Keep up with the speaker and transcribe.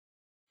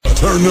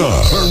Turn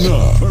up.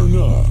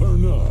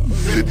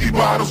 50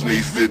 bottles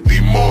need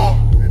 50 more.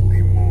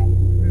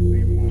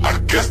 I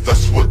guess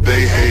that's what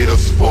they hate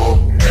us for.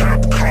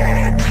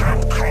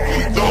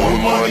 We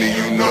throwing money,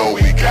 you know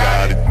we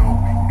got it.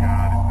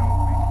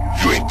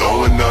 You ain't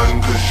throwing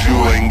nothing cause you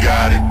ain't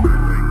got it.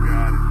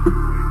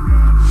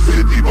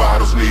 50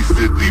 bottles need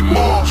 50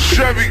 more.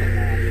 Chevy,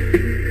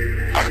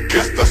 I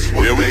guess that's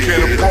what they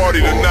hate us for. Yeah, we came to party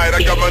tonight.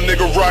 I got my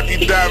nigga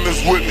Rocky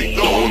Diamonds with me.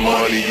 Throwing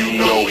money, you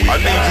know we got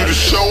it. I need you to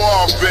show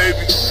off,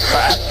 baby.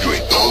 You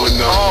ain't throwing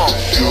nothing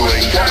cause you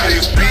ain't got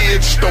it.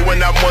 Bitch,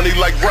 throwing out money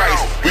like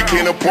rice. We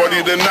came to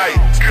party tonight.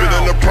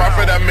 Spitting the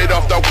profit I made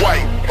off that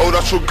white. Oh,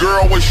 that's your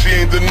girl when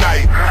she ain't the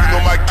night. You know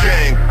my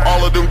gang,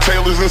 all of them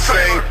tailors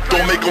insane.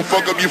 Don't make them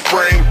fuck up your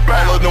frame.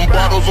 All of them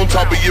bottles on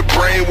top of your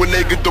brain. When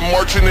they get the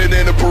marching it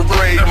in a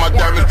parade. My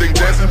diamonds they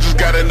dancing,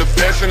 just got into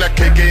fashion. That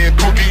KK and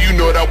Cookie, you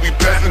know that we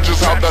passing.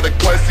 Just hopped out a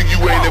classic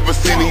you ain't ever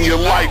seen in your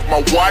life.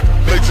 My watch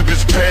makes a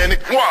bitch panic.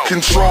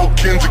 Control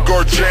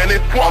Kinzigard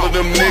Janet. All of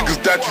them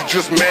niggas that you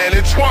just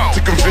managed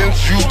to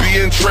convince you be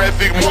in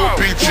traffic. More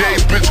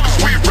PJs, bitch, cause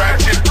we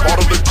ratchet. All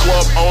of the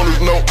club owners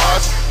know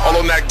us. All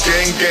on that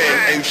gang.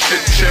 Ain't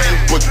shit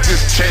changed, but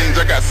this change.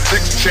 I got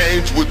 6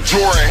 chains with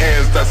Jordan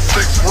hands. That's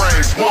 6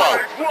 rings. Whoa.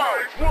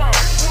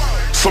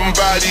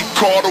 Somebody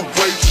call the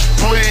waitress,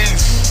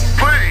 please.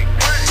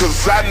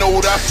 Cause I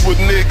know that's what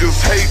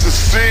niggas hate to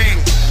see.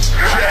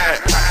 Yeah.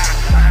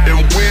 And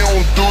we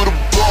don't do the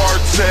bar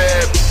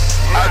tab.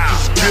 I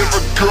just give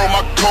a girl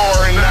my car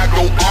and I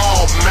go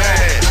all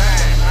mad.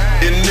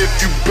 And if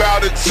you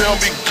bout it, tell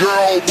me,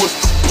 girl, what's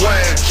the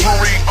plan?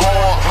 Jewelry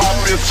on,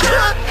 hop in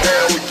skirt.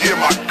 Hell yeah,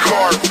 my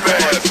car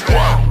fast.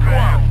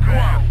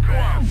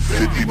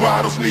 50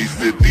 bottles need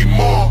 50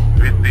 more.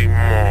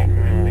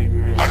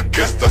 I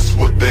guess that's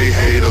what they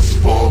hate us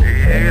for.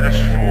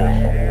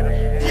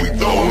 We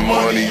throwing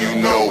money, you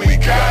know we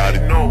got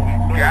it.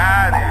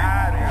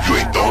 You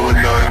ain't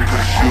throwing nothing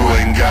cause you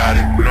ain't got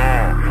it.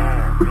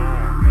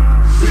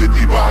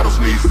 50 bottles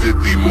need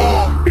 50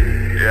 more.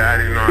 Yeah, I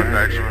didn't know I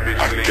got you, bitch.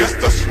 I guess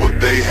that's what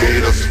they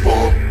hate us for.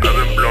 I've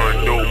been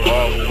blowing dope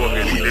all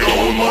fucking day. We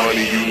throwing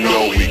money, you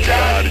know we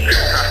got it.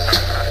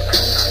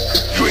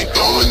 You ain't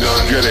throwing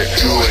nothing, get it,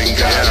 you ain't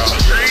got it.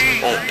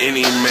 On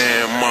any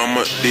man,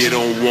 mama, they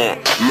don't want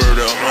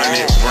murder.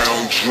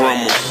 100-round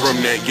drummer from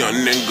that young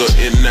nigga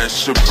in that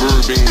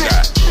Suburban.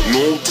 Got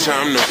no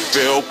time to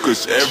fail,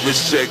 cause every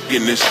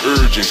second is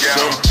urgent.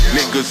 Some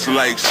niggas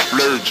like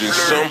splurging,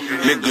 some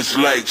niggas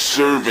like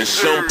serving.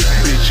 Some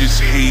bitches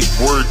hate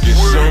working,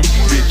 some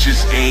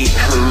bitches ain't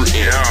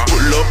hurting.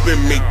 Pull up and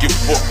make your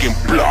fucking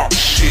block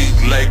shake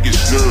like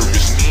it's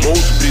nervous.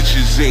 Most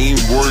bitches ain't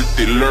worth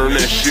it, learn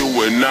that shit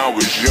when I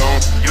was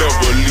young.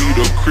 Never leave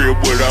the crib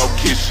without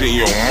kissing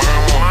your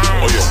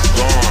mama or you're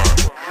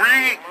gone.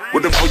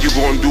 What the fuck you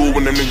gonna do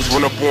when them niggas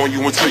run up on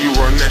you until you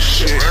run that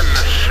shit?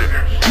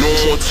 No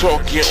more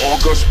talking, all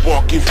guns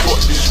sparking, fuck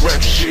this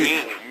rap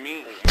shit.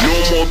 No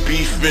more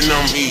beefing,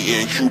 I'm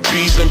eating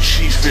QBs, I'm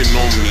chiefing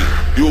on me.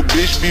 Your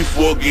bitch be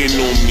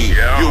forgetting on me.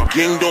 Your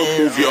gang don't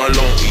move, y'all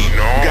don't eat.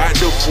 Got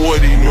the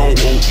 40, no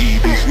OE.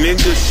 These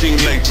niggas sing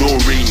like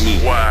Do-Re-Mi.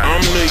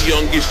 I'm the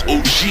youngest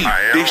OG.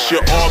 They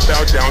should all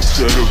bow down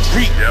to the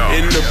reap.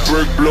 In the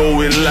Berg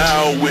blowing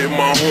loud with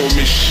my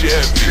homie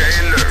Chevy.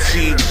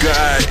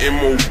 T-God,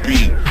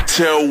 MOB.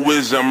 Tell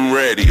Wiz I'm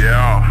ready.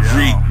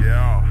 Reap.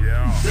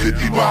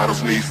 50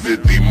 bottles need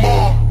 50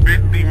 more.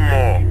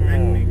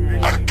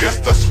 I guess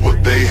that's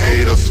what they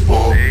hate us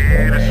for. We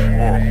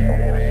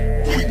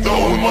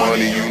throwing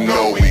money, you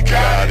know we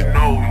got it.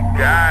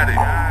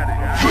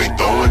 You ain't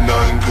throwing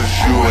nothing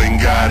cause you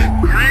ain't got it.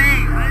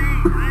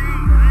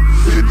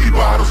 50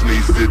 bottles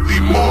need 50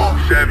 more.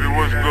 Chevy,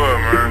 what's good,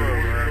 man?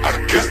 I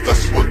guess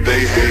that's what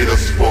they hate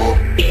us for.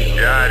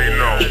 Yeah, I already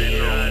know.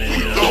 We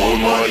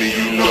throwing money,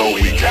 you know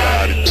we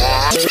got it.